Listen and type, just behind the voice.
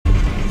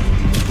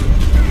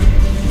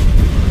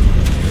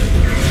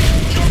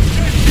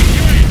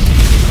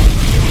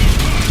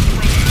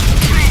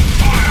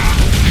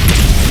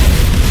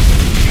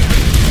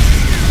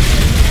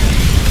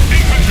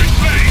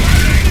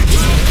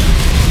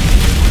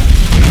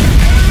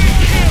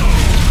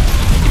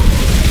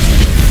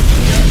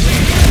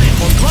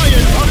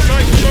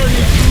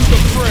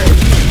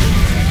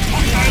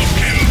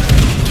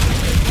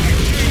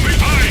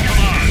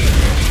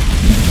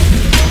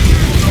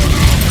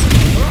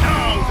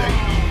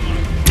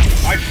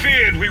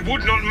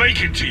would not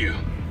make it to you.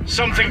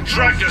 Something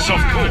dragged us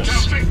off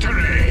course.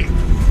 Victory!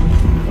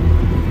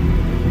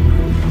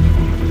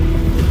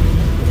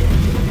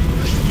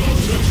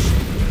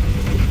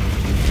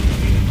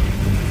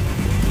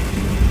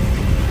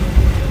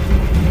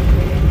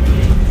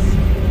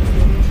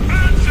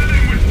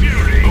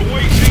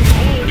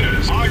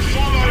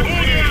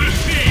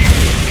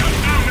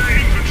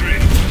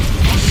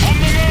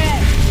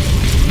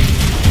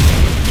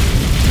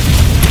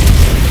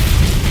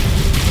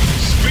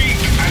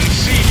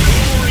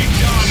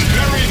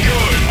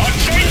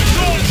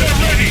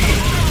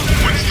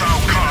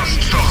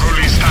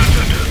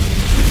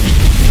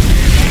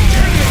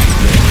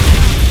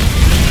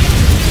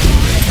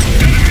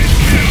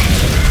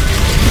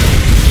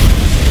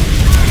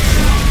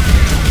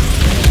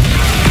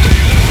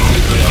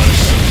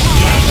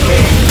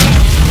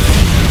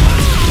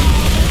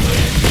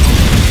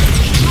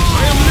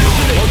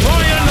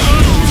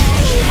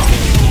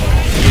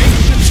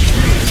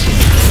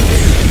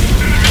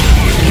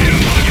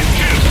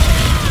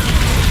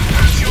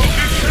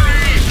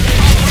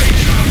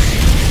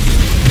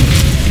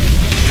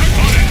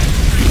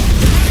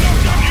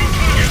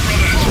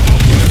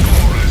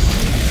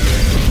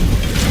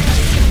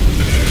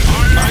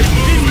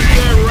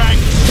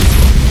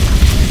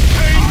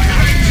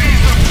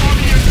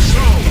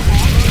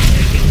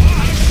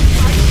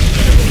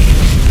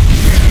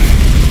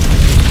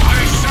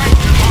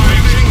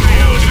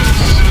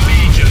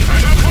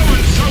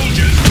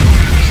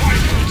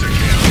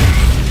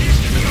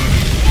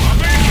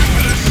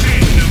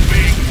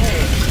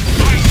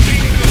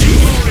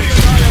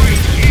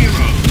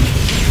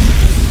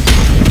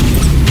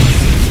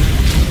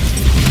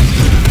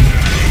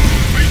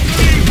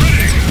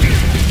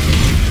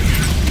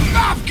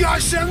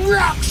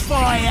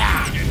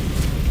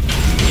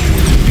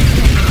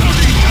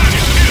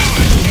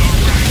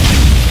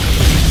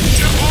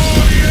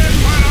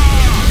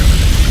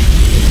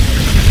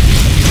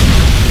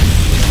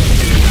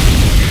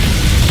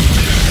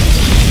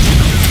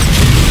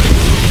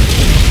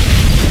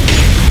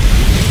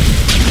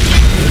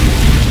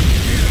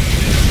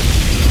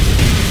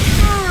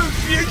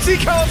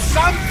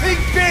 Something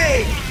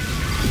big!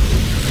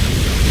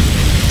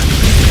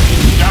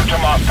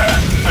 Captain Martyr,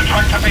 the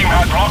tractor beam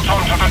has locked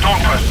onto the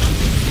Dauntless.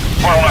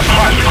 We're on a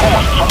crash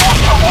course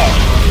towards the wall.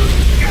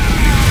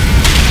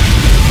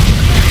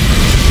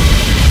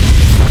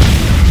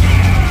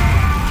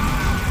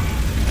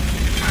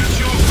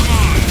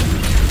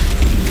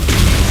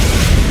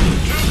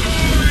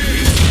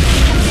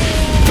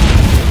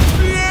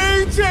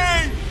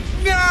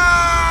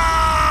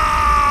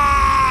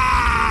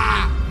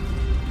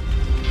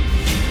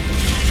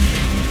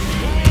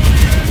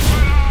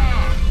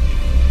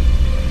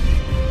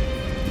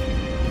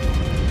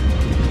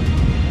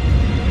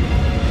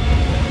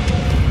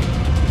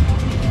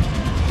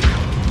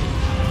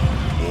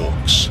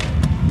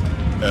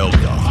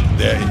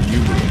 They're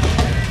innumerable.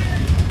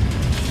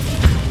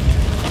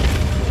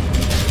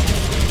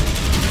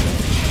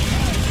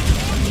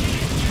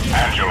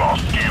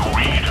 Angelos, do you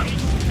read?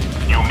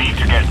 You need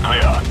to get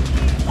clear.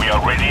 We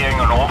are readying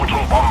an orbital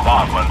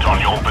bombardment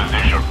on your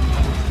position.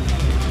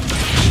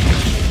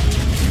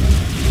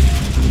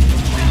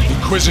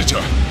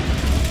 Inquisitor,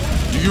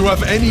 do you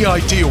have any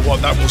idea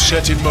what that will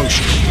set in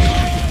motion?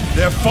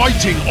 They're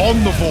fighting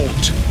on the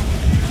vault.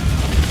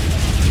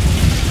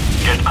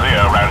 Get clear,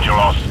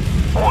 Angelos,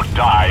 or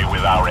die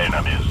with our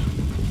enemies.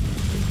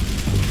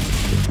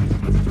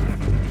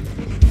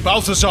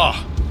 Balthazar,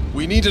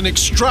 we need an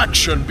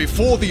extraction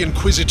before the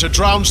Inquisitor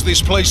drowns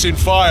this place in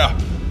fire.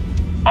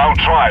 I'll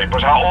try,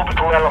 but our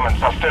orbital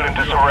elements are still in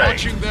disarray.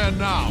 Watching there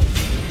now.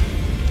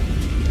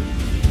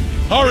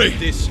 Hurry!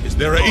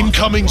 There are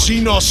incoming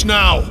Xenos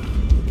now.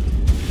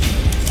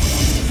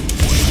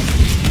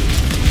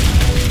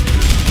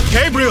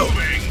 Gabriel!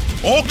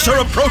 Orcs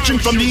are approaching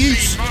from the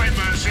east.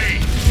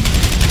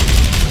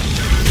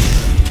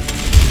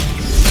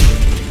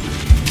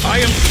 I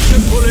am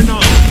simple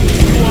enough.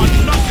 You are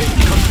nothing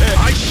compared.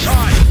 I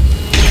shine.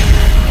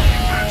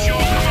 At your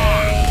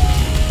command.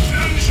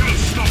 None shall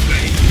stop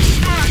me.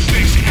 Smash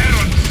this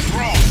errant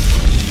froth.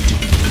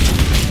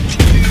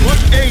 What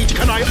aid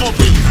can I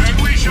offer? And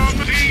we shall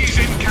these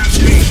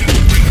incantations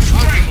bring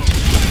strength.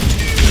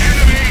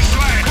 Enemy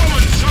slain.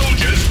 Common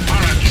soldiers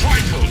are a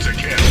trifle to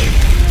kill.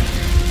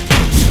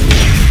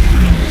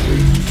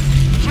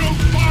 Through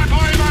fire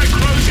by my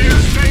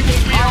croziers, they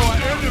will be Our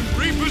enemy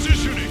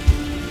repositioning.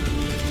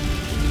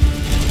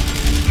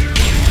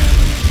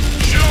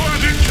 Sure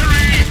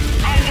victory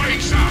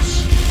awaits us.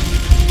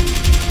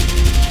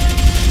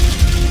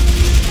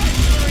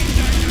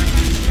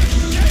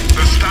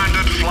 The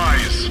standard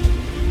flies.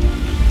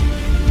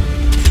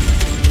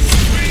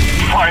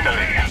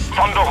 Finally,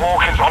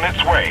 Thunderhawk is on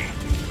its way.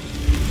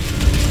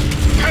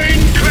 Pain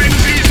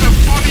cleanses the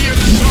body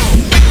and soul.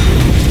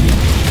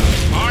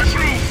 I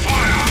threw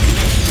fire.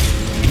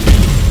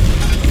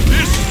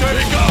 This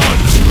steady God.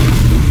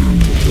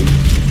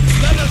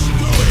 Let us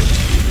do it.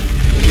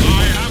 I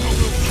have a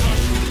will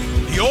crush.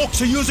 The Orcs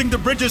are using the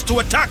bridges to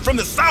attack from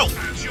the south.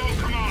 At your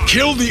command.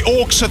 Kill the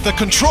orcs at the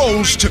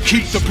controls to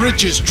keep the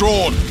bridges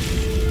drawn.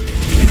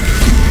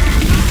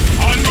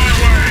 On my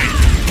way!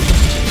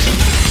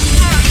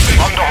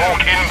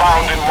 Thunderhawk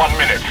inbound in 1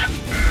 minute.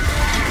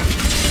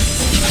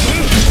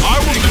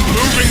 I will be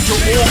moving to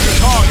orc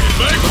target.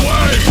 Make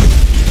way!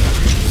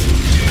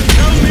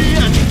 Tell me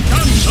and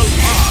cancel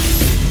path.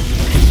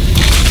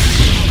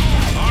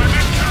 Our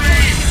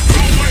victory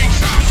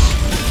awaits us!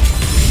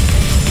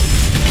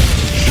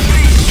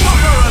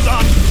 Cover us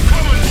up.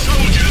 Common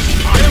soldiers,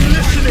 I am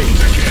listening.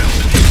 to kill.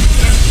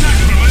 The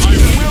sacrament I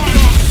will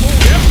not fall.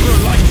 The Emperor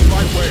likes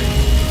my way.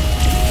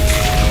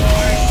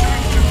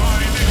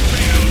 sanctify this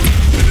field,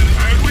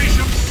 and we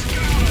shall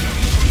scour them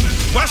from the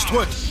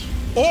Westward.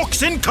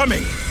 Orcs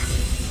incoming.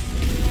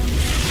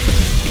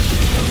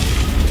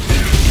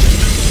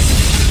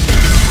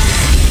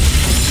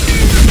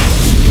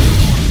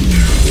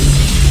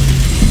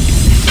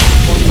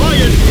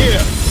 Orion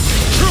here.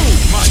 True,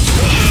 my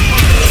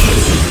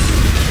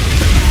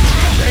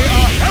They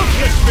are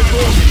helpless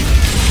before me.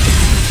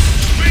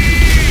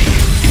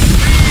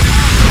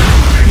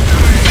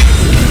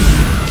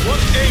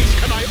 What aid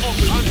can I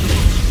offer?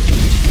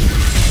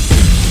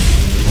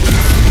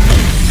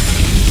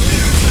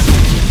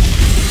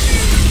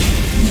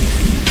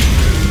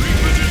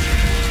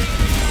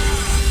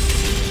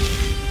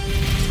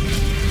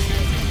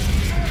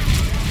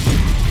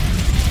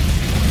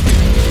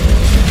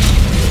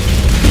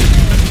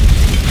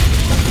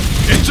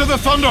 Into the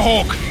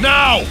Thunderhawk,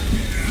 now!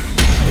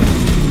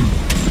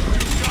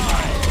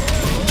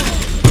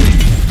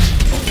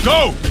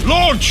 Go!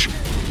 Launch!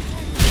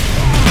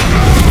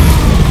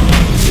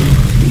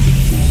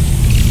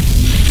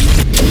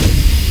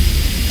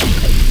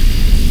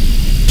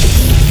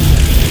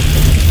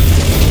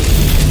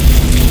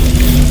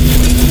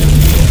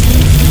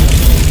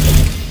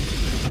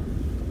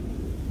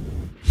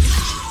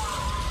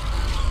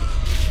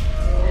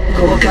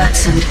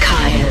 Gorguts and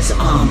Kaya's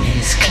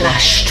armies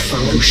clashed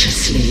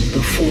ferociously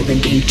before the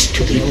gate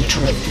to the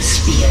altar of the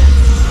spear,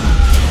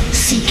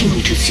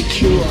 seeking to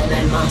secure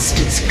their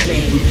master's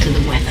claim to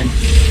the weapon.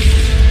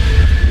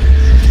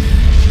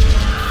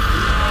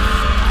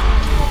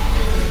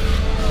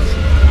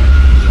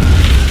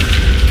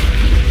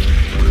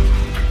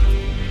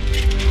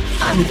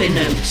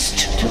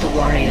 Unbeknownst to the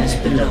warriors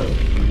below,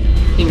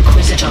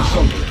 Inquisitor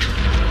Holt,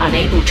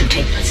 unable to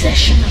take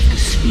possession of the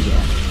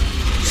spear,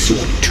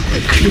 sought to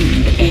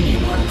preclude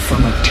anyone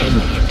from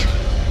obtaining it,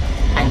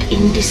 and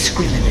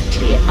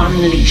indiscriminately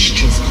unleashed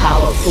his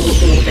powerful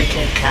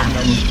orbital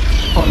cannon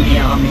on the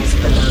armies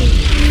below.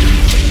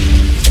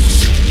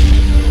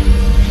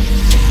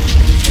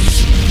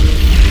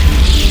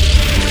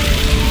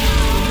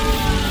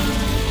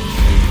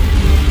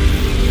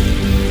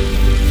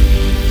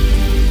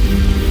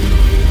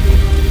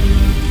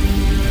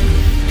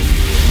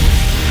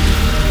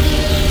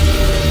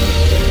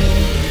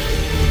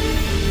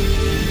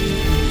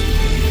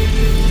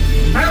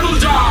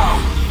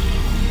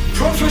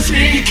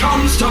 Prophecy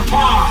comes to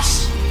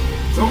pass!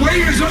 The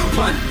way is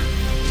open!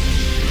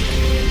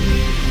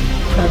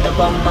 But the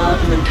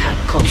bombardment had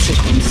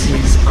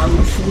consequences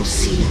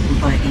unforeseen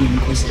by the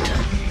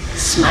Inquisitor,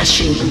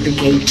 smashing the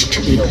gate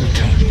to the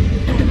altar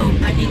and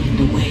opening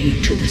the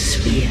way to the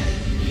spear.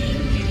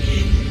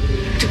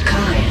 To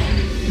Kaya,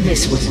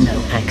 this was no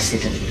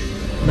accident,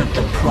 but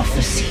the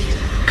prophecy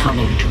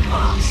coming to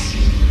pass.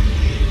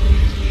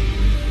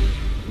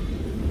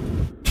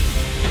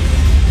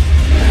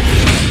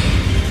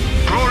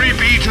 Glory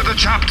be to the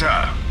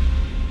chapter!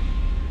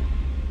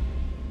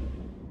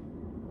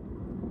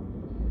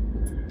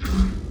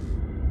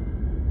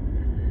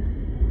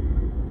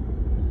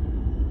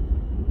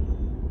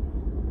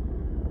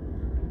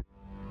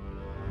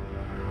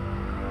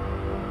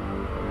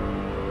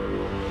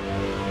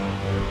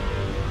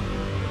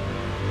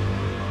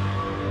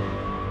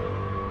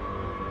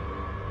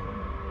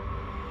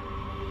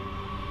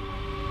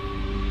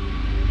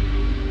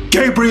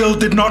 Gabriel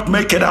did not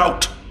make it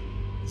out.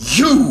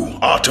 You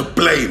are to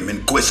blame,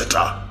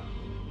 Inquisitor.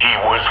 He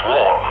was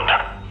warned.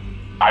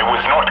 I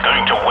was not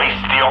going to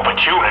waste the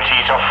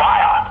opportunity to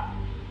fire.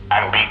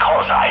 And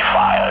because I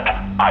fired,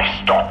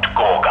 I stopped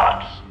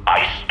Gorguts.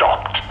 I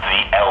stopped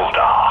the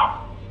Eldar.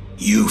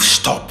 You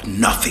stopped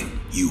nothing,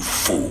 you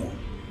fool.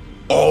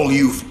 All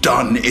you've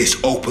done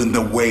is open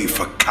the way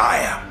for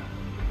Kaya.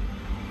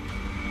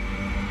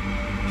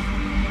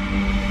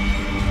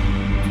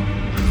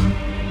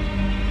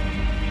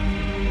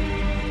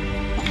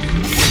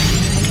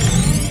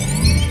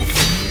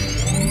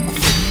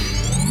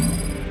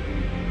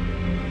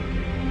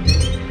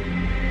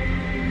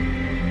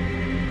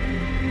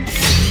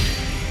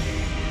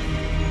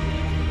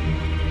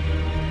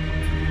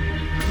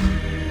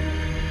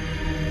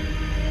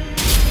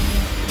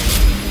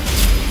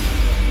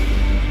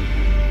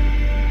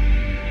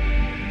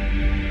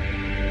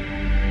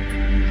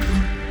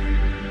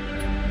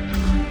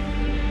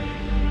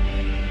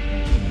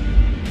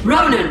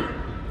 Ronan,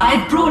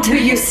 I've brought who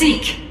you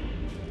seek.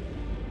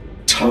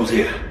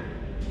 Talia,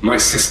 my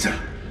sister.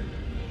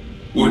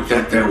 Would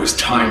that there was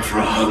time for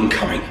a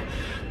homecoming,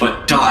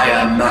 but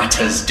dire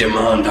matters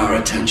demand our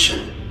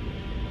attention.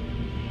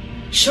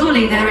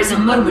 Surely there is a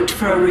moment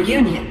for a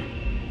reunion.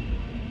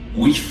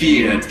 We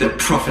feared that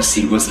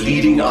prophecy was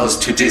leading us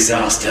to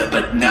disaster,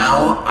 but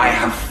now I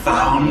have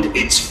found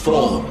its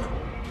form.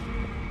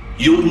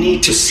 You'll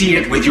need to see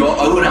it with your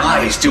own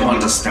eyes to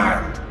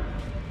understand.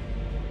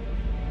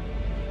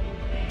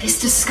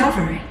 This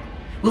discovery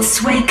will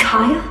sway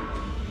Kaya?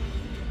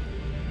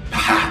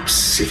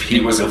 Perhaps if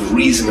he was of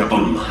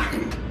reasonable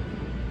mind.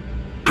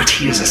 But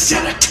he is a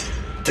zealot.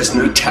 There's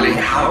no telling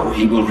how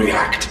he will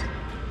react.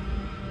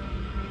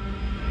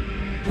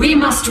 We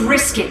must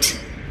risk it.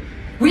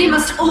 We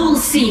must all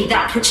see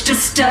that which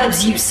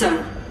disturbs you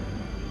so.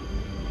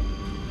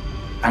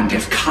 And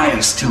if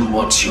Kaya still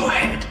wants your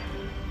head?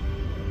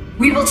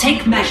 We will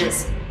take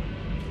measures.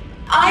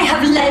 I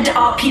have led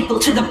our people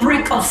to the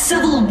brink of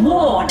civil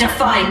war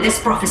defying this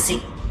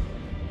prophecy.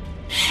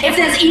 If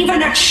there's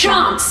even a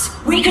chance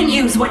we can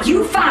use what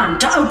you found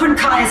to open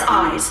Kaya's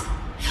eyes,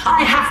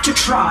 I have to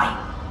try.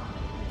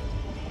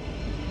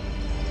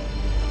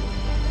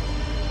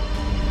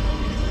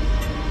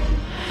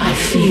 I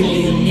feel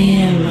you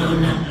near,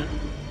 Ronan.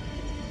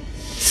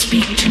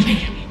 Speak to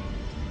me.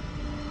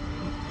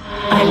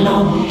 I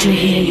long to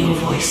hear your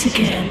voice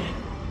again.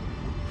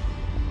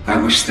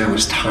 I wish there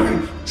was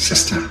time,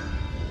 sister.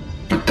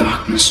 But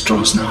darkness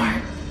draws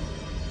nigh.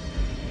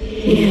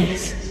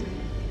 Yes.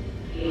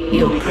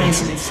 Your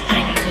presence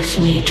anchors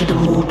me to the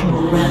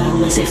mortal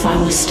realm as if I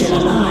was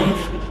still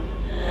alive.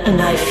 And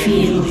I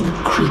feel the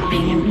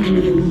creeping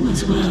gloom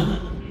as well.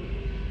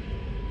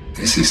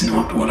 This is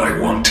not what I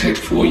wanted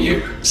for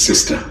you,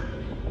 sister.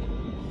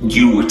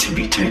 You were to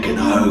be taken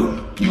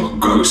home, your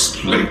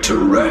ghost laid to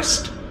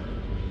rest.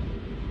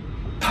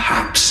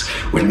 Perhaps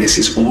when this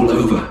is all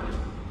over.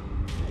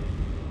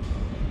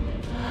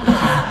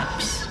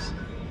 Perhaps.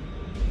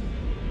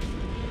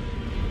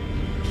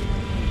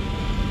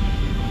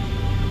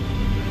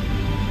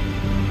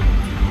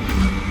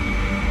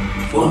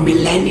 For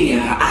millennia,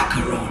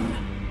 Acheron,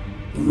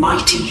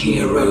 mighty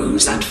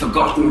heroes and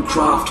forgotten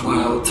craft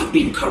worlds have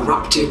been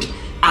corrupted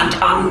and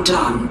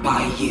undone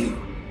by you.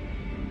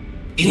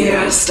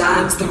 Here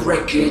stands the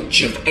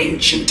wreckage of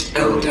ancient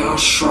Eldar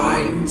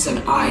shrines and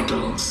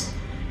idols,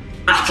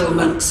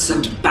 battlements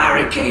and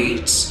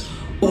barricades,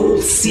 all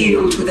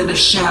sealed within a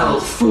shell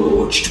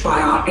forged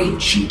by our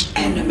ancient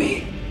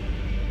enemy.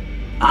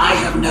 I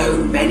have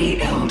known many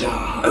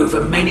Eldar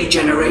over many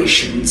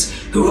generations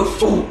who have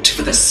fought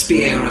for the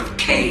Spear of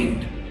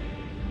Cain.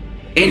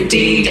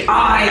 Indeed,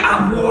 I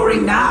am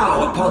warring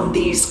now upon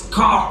these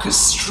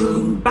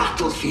carcass-strewn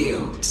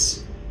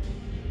battlefields.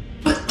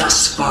 But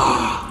thus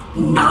far,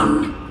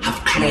 none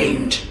have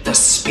claimed the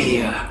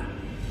spear.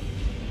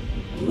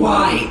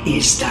 Why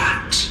is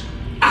that,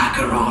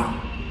 Acheron?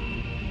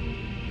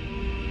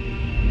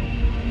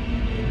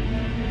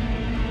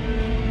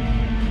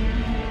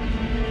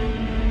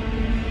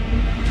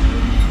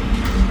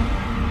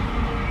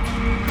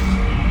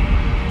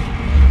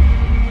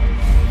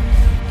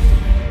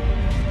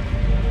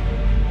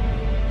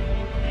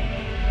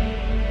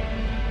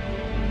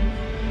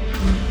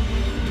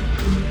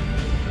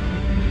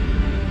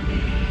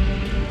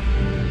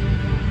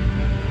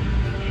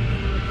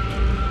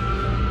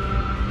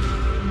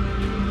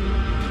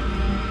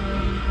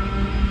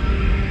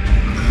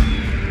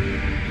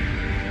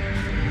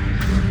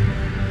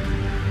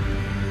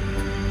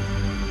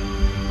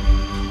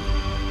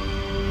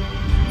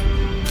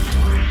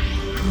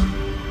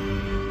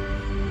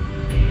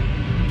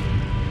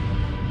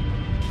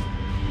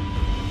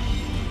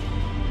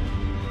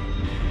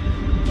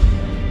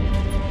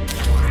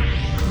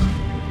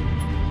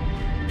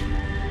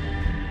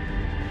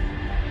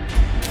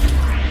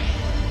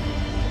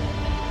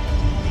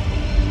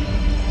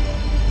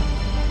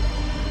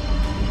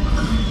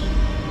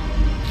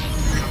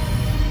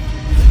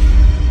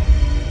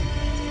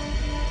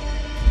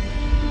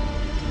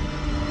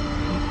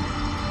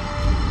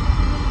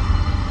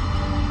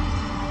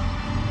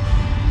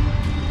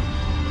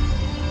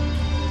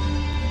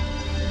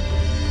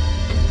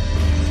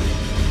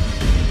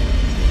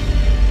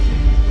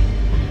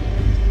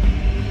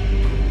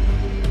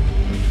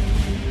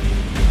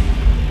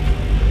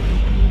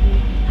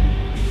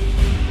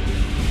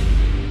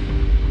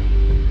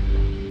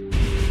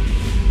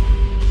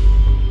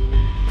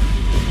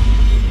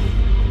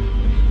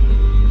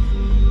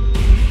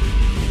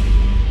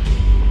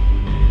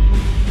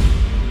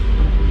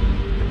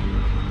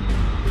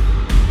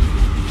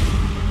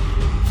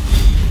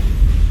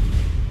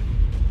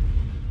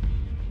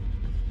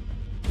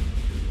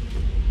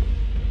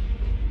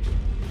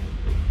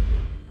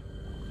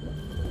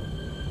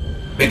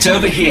 It's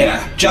over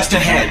here, just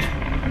ahead.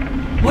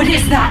 What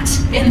is that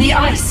in the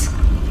ice?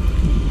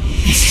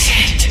 This is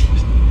it.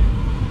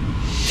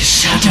 The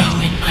shadow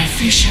in my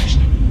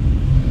vision.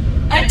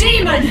 A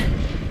demon!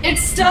 It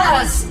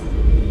stirs!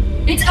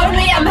 It's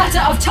only a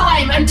matter of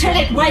time until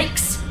it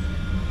wakes!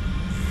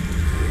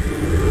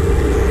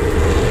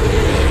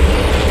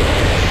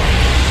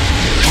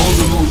 All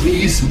the more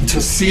reason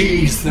to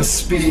seize the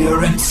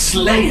spear and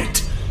slay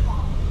it.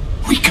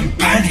 We can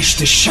banish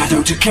the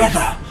shadow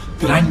together,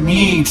 but I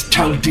need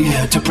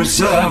Taldir to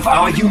preserve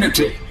our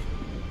unity.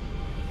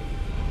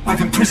 I've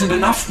imprisoned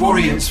enough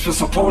warriors for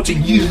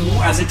supporting you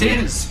as it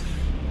is.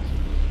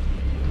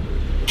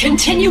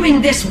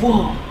 Continuing this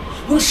war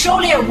will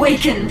surely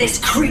awaken this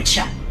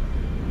creature.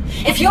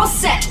 If you're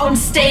set on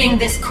staying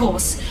this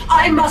course,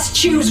 I must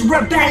choose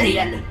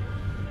rebellion.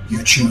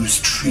 You choose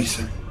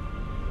treason.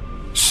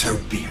 So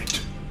be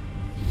it.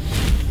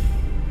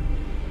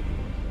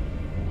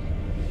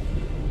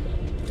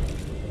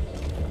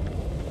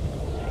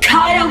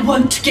 Kaya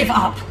won't give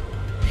up.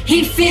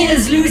 He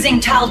fears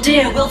losing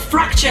Taldir will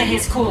fracture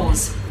his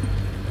cause.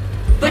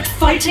 But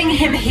fighting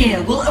him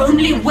here will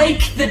only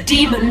wake the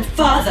demon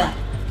further.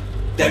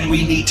 Then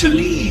we need to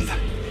leave.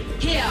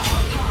 Here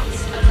are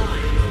paths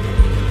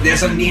aligned.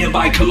 There's a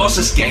nearby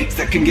Colossus gate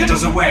that can get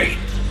us away.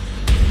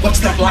 What's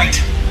that light?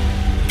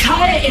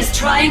 Kaya is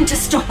trying to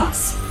stop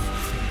us.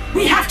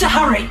 We have to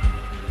hurry.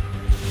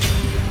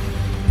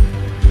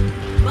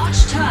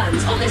 Much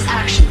turns on this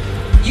action.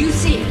 You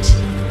see it.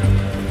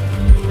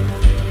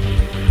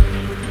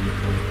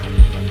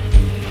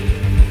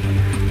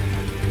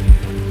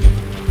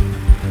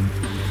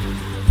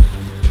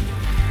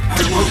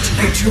 I won't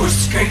let you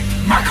escape,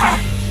 Maka!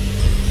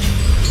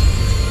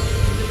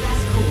 The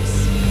best course.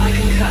 I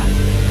concur.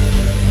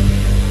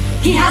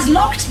 He has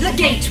locked the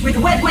gate with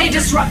webway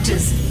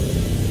disruptors.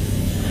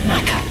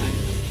 Maka,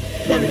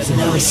 there is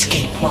no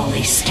escape while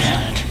they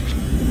stand.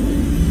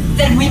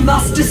 Then we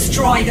must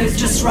destroy those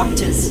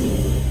disruptors.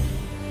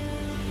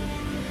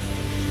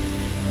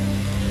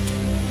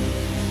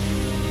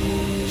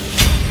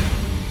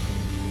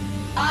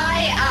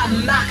 I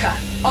am Maka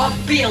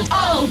of Bield.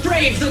 I'll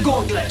brave the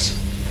gauntlet.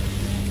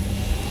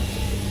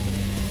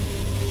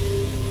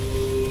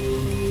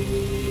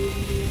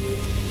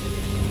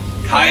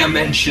 Kaya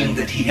mentioned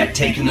that he had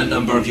taken a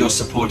number of your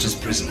supporters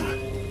prisoner.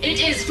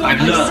 It is for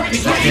I've learned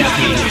that there are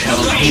being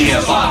held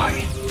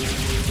nearby.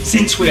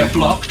 Since we are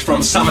blocked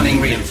from summoning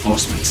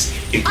reinforcements,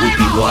 it would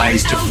be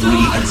wise to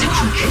flee and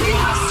retreat.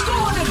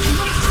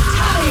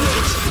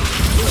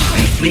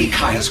 I flee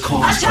Kaya's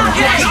cause.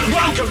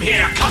 Welcome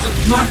here, cousin!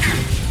 Maka,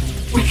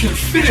 we can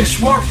finish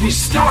what we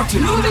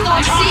started.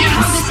 I see how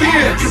The this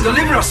spear ends. can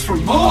deliver us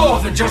from more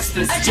than just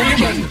this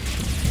demon.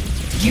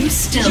 You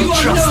still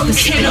trust the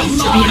spear to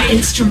be an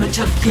instrument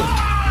of good.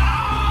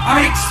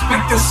 I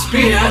expect the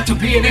spear to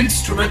be an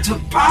instrument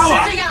of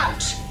power. Setting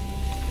out!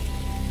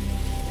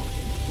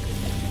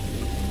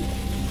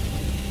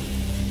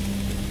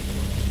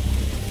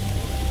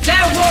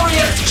 Their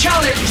warriors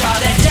challenge are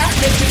their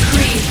death is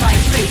decreed by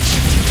fate.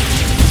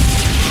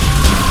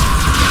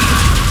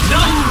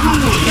 None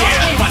rule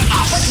here but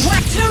us!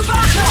 But to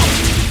battle!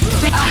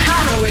 A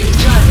harrowing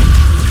journey.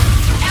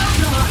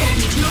 Eldar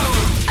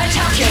endure.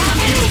 Attacking.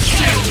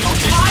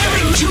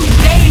 Firing to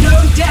they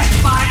know death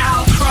by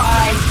our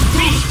cry.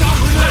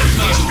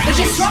 The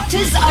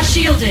disruptors are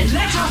shielded.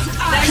 Clear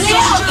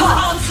a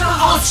path.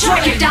 I'll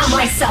strike it down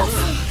myself.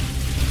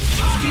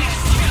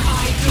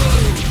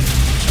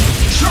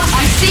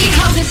 I see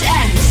how this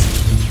ends.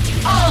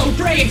 I'll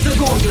brave the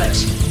gauntlet.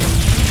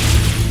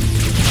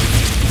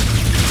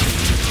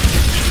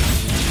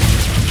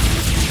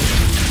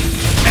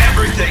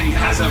 Everything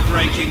has a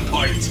breaking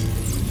point.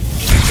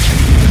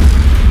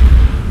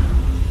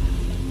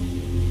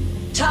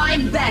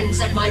 Time bends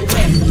at my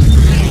whim.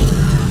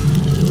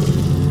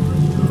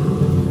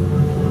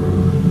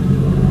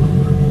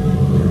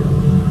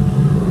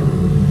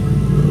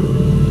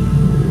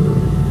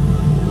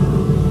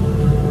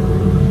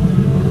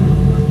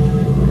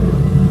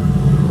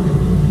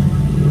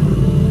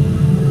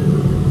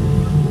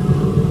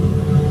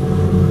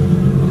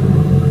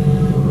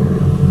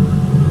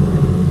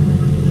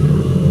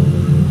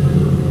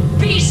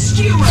 Be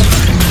skewered!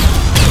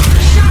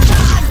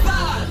 Shatter and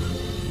burn!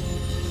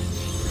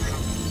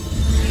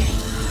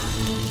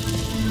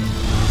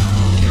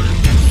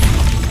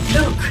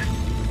 Look!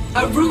 A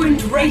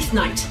ruined Wraith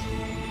Knight.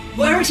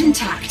 Were it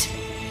intact?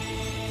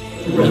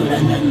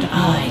 Roland and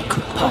I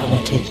could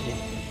pilot it,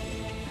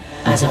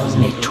 as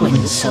only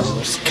twin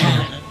souls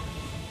can.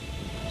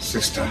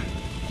 Sister,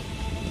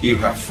 you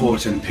have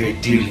fought and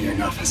paid dearly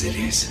enough as it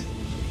is.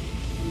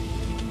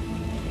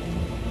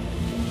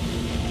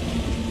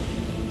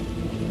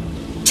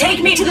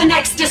 Take me to the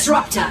next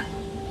disruptor.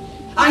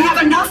 I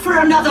have enough for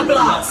another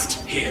blast.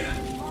 Here.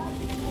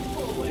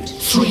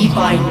 3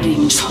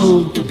 bindings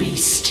hold the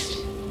beast,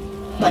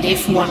 but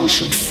if one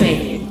should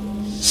fail,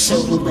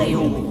 so will they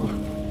all.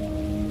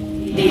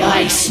 The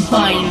ice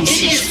binds It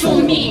his is for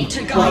form, me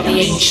to guide while the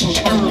us. ancient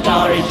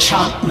Eldar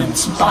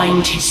enchantments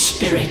bind his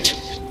spirit.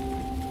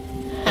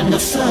 And the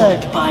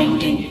 3rd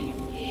binding,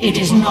 it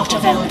is not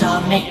of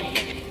Eldar make.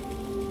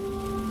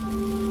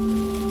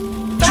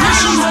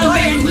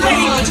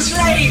 Blade to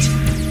blade!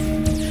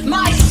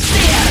 My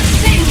spear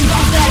sings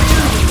of their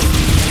doom!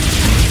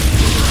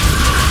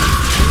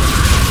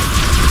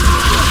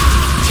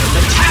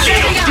 The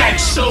tally of dead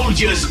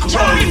soldiers grows!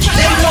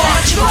 They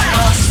march for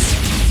us!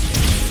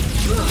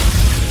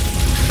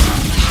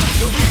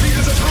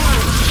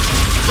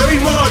 They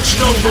march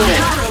no more!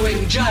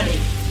 Harrowing journey.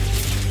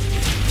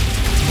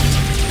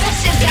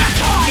 This is their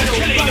final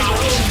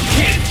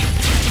moment!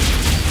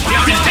 We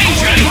are in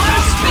danger! One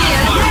spear,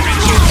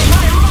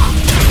 my rock!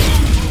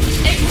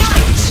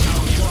 Ignite!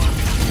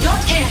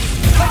 Not if,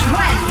 but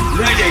when!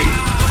 Ready!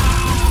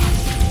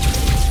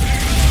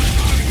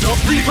 The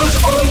reapers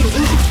are en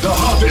route! The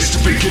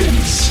harvest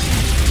begins!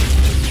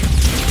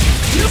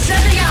 You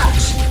setting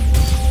out!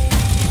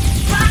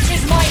 That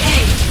is my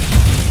aim!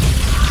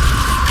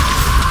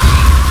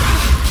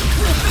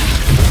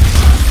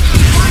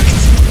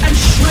 Hacked and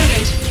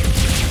shredded!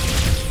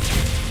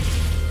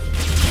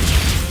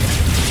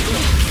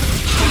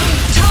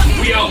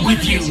 We are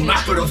with you,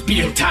 Mapper of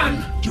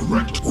Bieltan!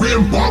 Direct. We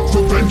embark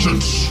for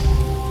vengeance.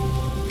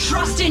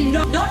 Trust in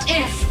not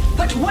if,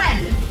 but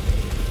when!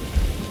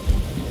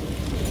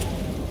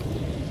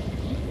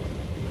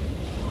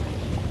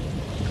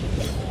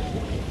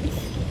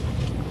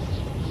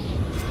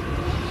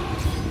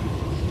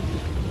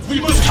 We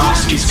must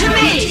ask his To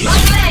me, my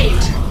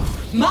blade!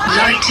 My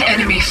Light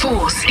enemy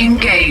force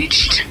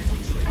engaged.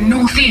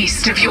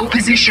 Northeast of your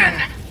position.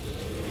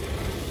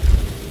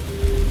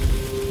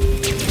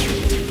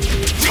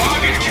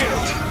 target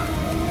killed!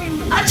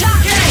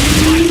 attacking!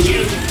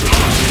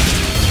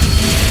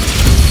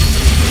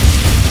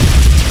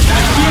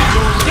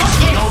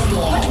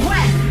 But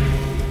when?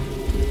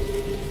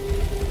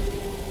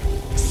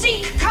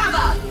 Seek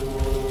cover!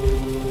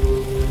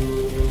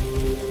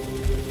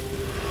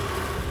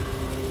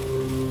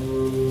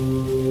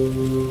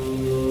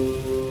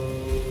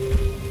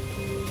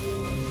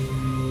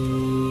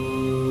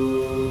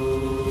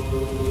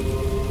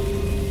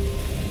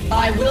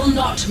 I will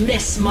not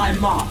miss my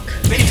mark.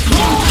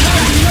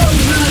 No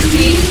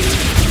mercy!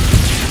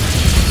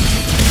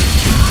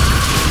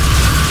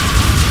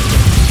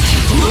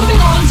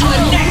 Moving on to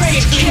the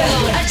next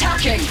kill!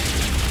 Attacking!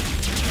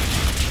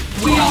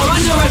 We are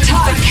under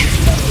attack!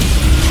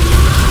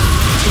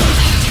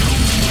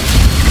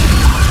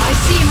 I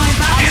see my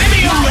back!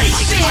 Enemy away!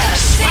 Spear!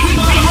 Sing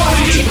my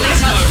heart!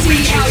 Let us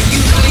see how you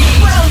bleed!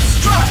 Well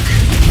struck!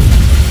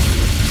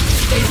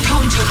 They've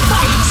come to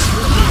fight!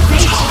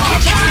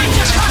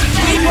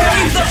 We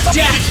brave the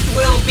death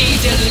will be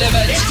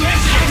delivered!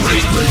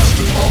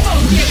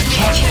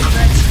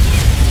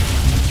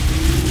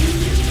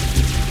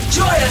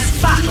 Joyous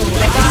battle!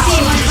 Let us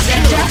see what is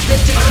their death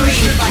is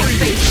decreed by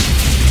fate!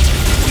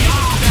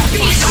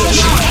 Beast of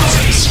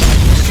giants!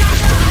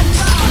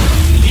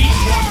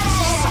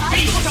 I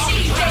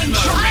see them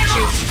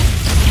triumph!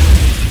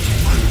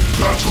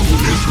 Battle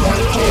is my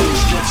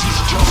cause, gets his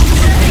justice.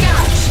 Setting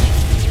out!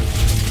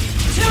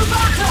 To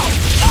battle!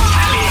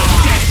 Tally of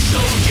dead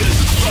soldiers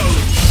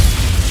close!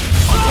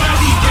 A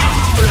worthy death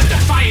for a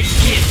defiant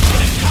kid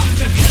when it comes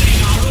to killing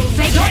our own.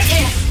 They got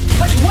if,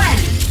 but when?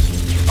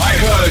 I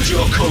heard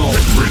your call.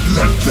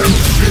 Let them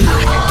fear.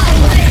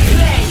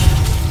 Play!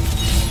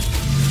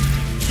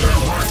 Their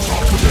right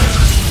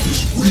confidence is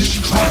we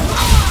strike.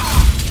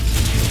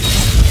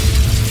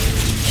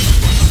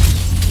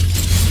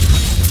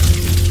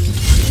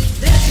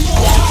 There's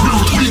more!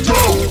 Here we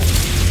go.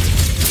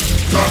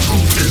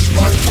 Battle is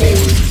my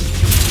calling.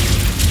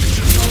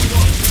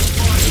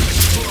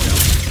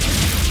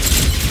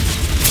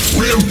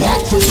 We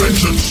embark for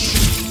vengeance.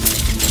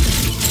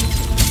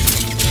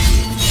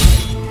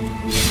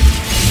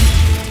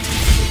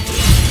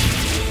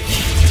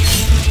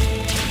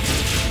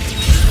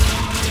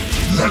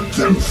 Let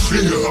them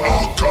fear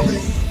our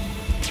coming.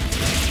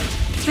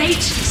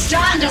 Fate,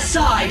 stand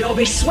aside or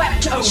be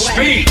swept away!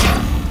 Speed!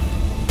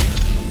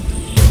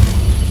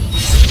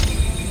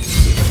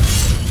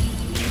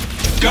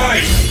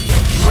 Guide!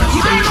 My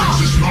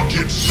vengeance is not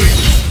yet safe.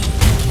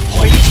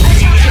 Point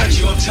me at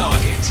your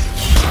target.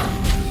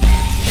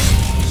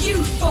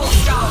 You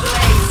forced our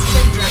blades,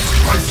 Kindred!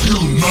 I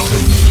feel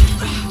nothing.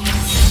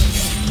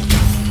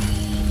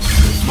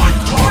 My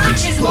target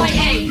That is my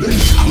aim!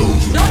 lays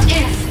close. Not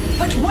if,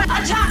 but when!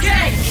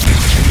 Attacking!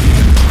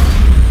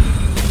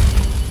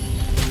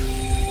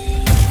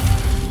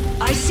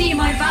 I see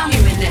my value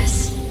in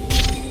this.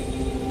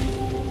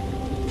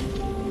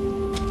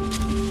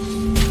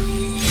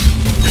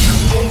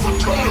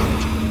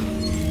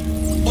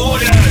 Overturned.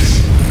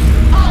 Orders!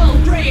 I'll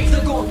brave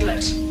the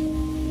gauntlet!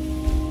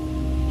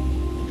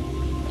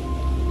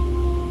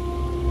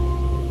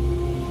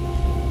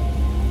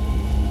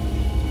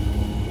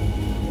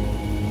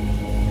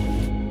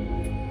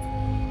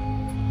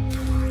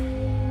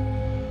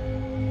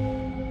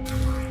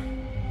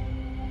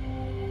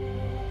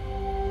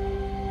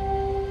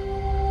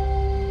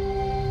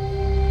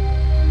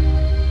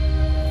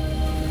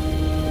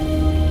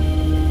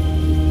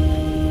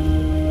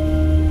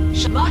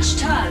 Much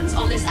turns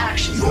on this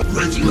action. Your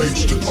great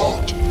blades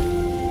depart.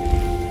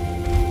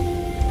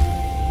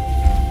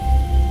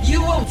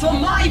 You will, for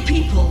my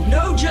people,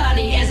 no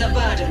journey is a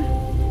burden.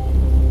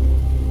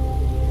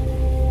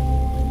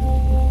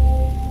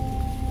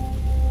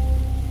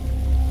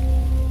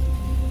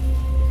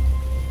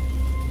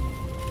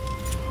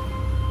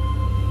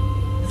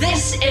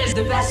 This is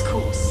the best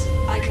course.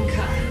 I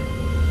concur.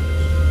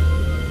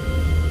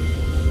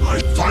 I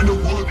find a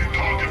worthy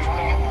target for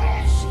our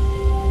wrath.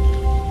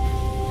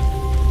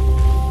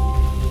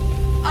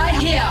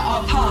 Here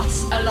our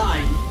paths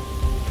align.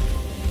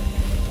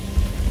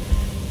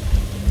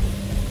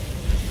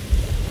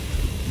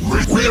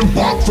 We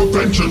embark for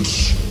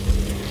vengeance!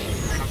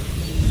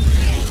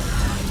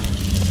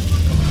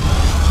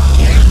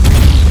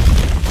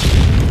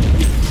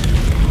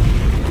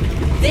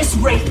 This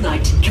Wraith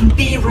Knight can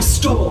be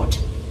restored.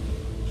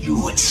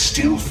 You would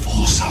still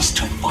force us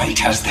to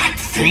fight as that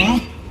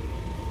thing?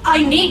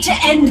 I need to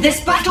end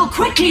this battle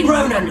quickly,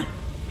 Ronan!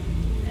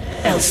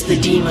 Else the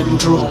demon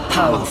draw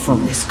power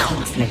from this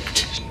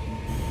conflict.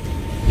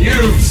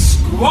 You've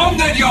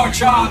squandered your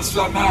chance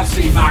for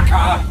mercy,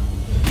 Maka!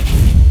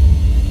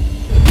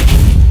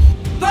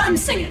 Burn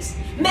Singers,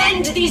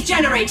 mend these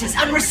generators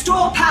and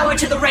restore power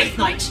to the Wraith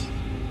Knight.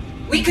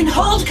 We can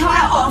hold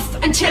Kaya off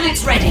until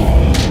it's ready.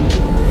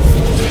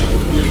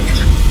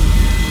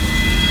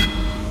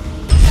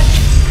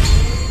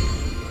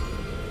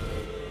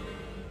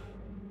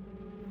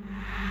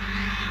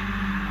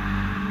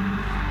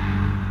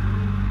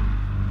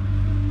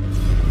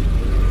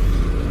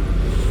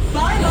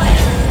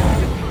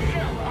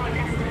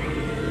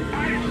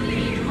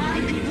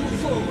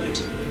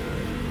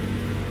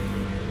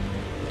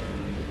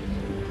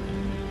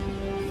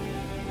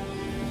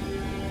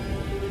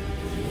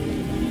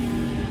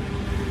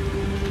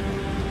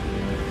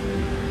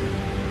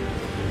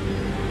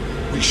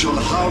 We shall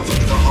have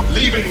the...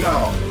 Leaving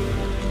now!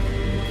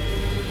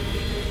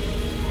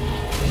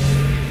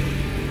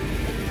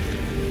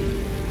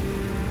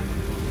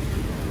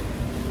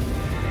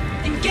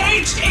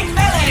 Engaged in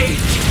melee!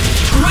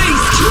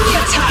 Raise to the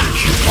attack!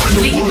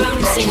 We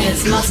Bone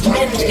Singers must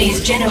mend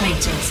these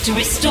generators to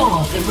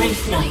restore the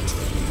Wraith Knight.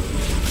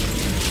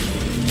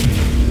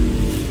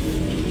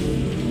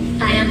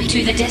 I am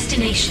to the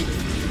destination.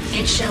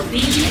 It shall be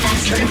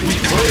as Let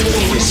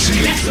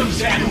them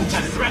then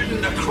to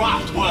threaten the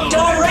craft world!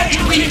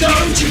 Direct we go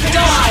to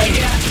die!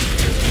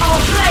 Our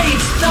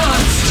blades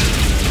thirst!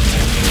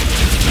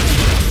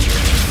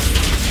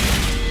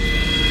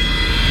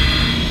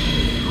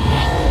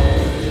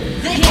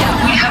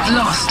 We have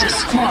lost a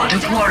squad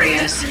of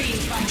warriors.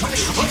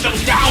 Put them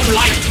down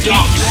like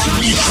dogs!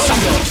 We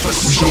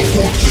shall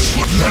want this,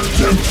 but let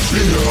them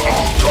fear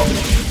our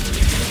coming.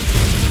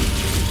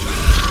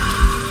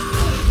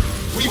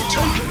 We've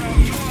taken...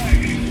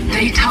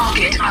 They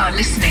target our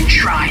listening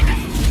shrine.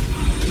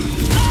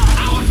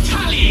 Our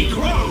tally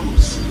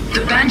grows!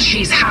 The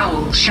Banshee's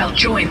howl shall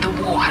join the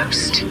war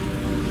host.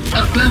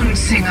 A Bone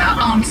Singer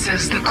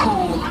answers the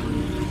call.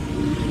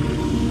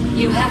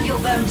 You have your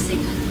Bone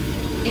Singer.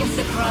 If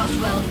the craft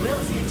world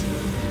wills it,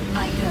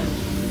 I go.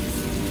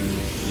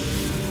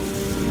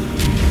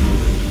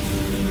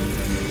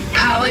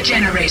 Power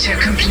generator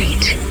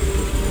complete.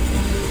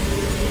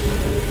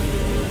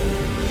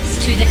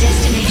 To the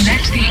destination.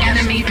 Let the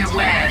enemy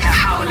beware the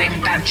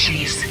howling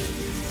banshees.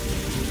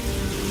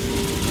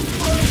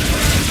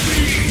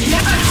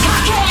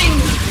 Attacking!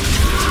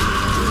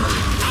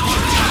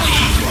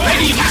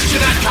 Ready back to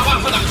that cover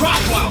for the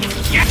craft world!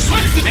 Yes,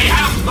 they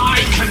have my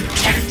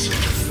contempt!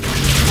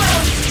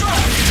 Well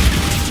struck!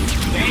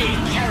 They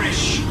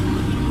perish!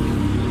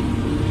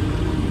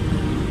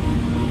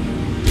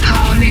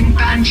 Howling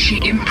banshee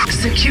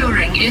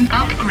securing in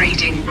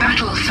upgrading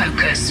battle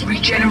focus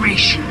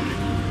regeneration.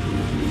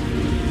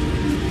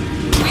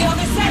 We are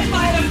beset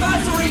by an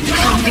adversary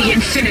From the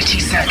Infinity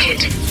Circuit,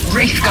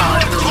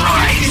 Wraithguard will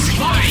rise.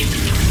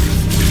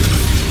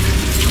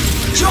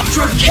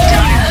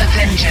 Dire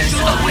Avengers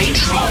await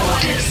your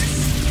orders.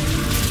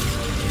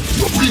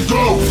 We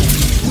go!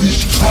 We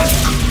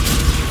strike!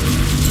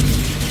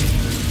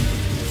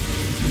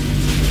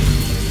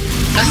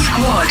 A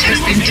squad has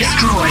been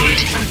destroyed.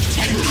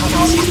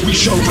 We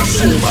shall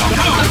perform our...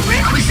 The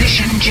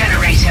requisition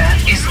generator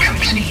is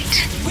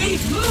complete. We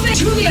move it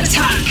to the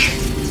attack!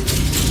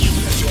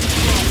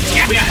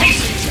 We are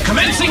hastening!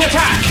 Commencing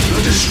attack!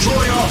 The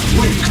destroyer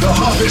wake the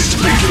harvest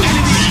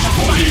begins!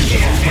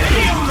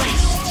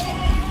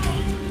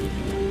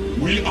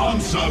 We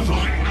answer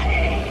thy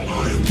call.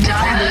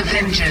 Dire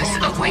Avengers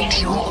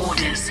await your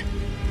orders.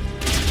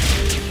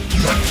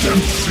 Let them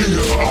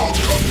fear our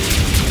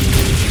coming.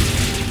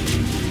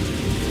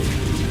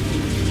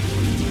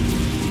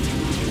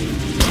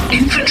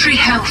 Infantry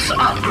health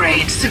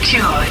upgrade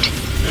secured.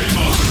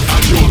 Amos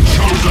and your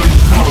chosen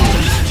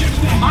foes.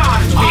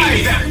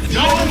 Eye them!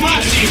 No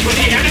mercy for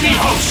the enemy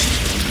host!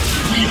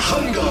 We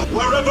hunger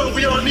wherever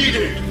we are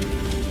needed.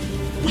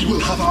 We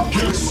will have our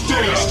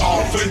stay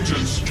our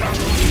vengeance,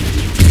 Captain.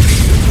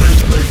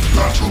 Great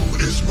battle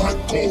is my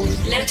goal.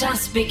 Let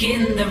us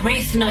begin the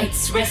Wraith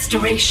Knight's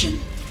restoration.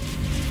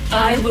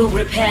 I will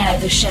repair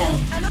the shell,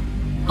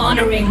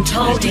 honoring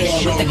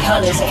Taldir with the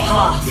colors of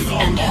hearth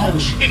and home.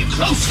 In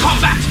close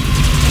combat!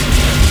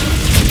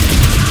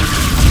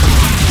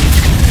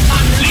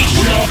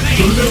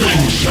 The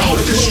living shall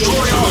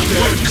destroy our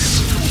decks.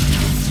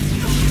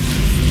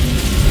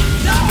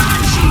 The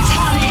Banshees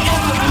hurry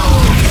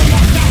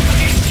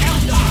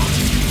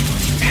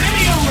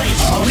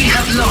We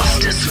have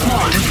lost a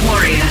squad of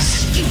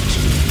warriors.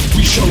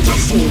 We shall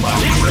perform our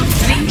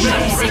grim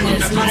Bone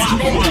Singers must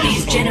mend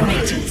these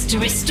generators to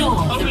restore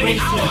restore the Only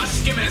Wraith our Knight.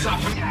 skimmers are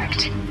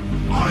protect.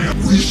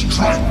 We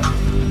strike.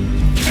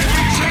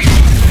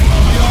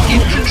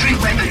 Infantry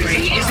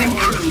weaponry is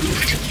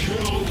improved.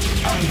 Kill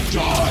and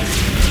die.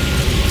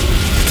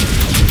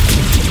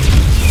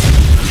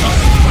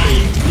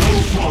 Campaign,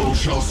 no foe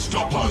shall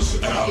stop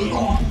us ere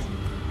long.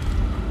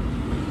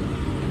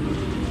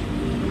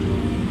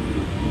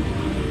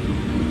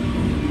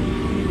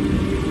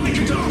 Look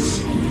at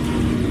us.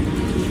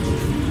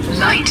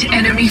 Light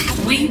enemy.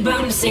 We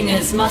Bone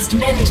Singers must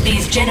mend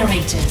these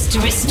generators to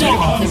restore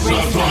the Answer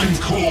Wraith thine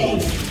Knight. call.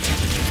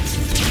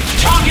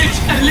 Target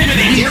We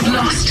eliminated! have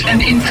lost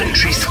an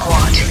infantry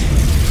squad.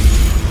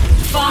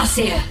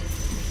 Farseer,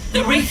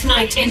 the Wraith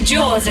Knight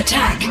endures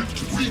attack.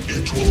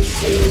 It will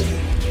fall.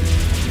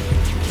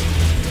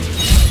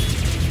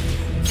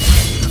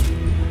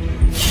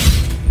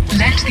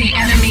 Let the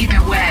enemy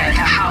beware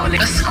the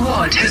howling. A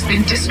squad has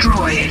been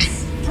destroyed.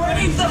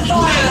 Brave the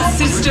fire,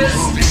 sisters!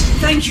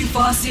 Thank you,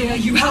 Farseer.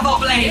 You have our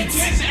blades.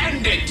 It's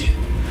ended!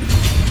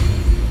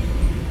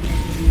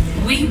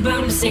 We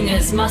Bone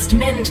Singers must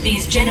mend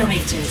these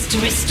generators to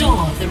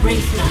restore the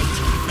Wraith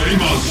Knight.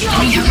 Amos,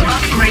 We have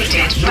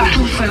upgraded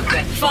battle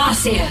focus.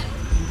 Farseer,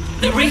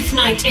 the Wraith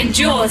Knight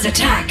endures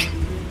attack.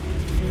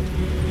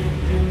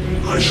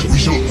 we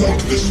shall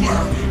want this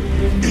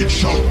land. It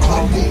shall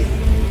crumble.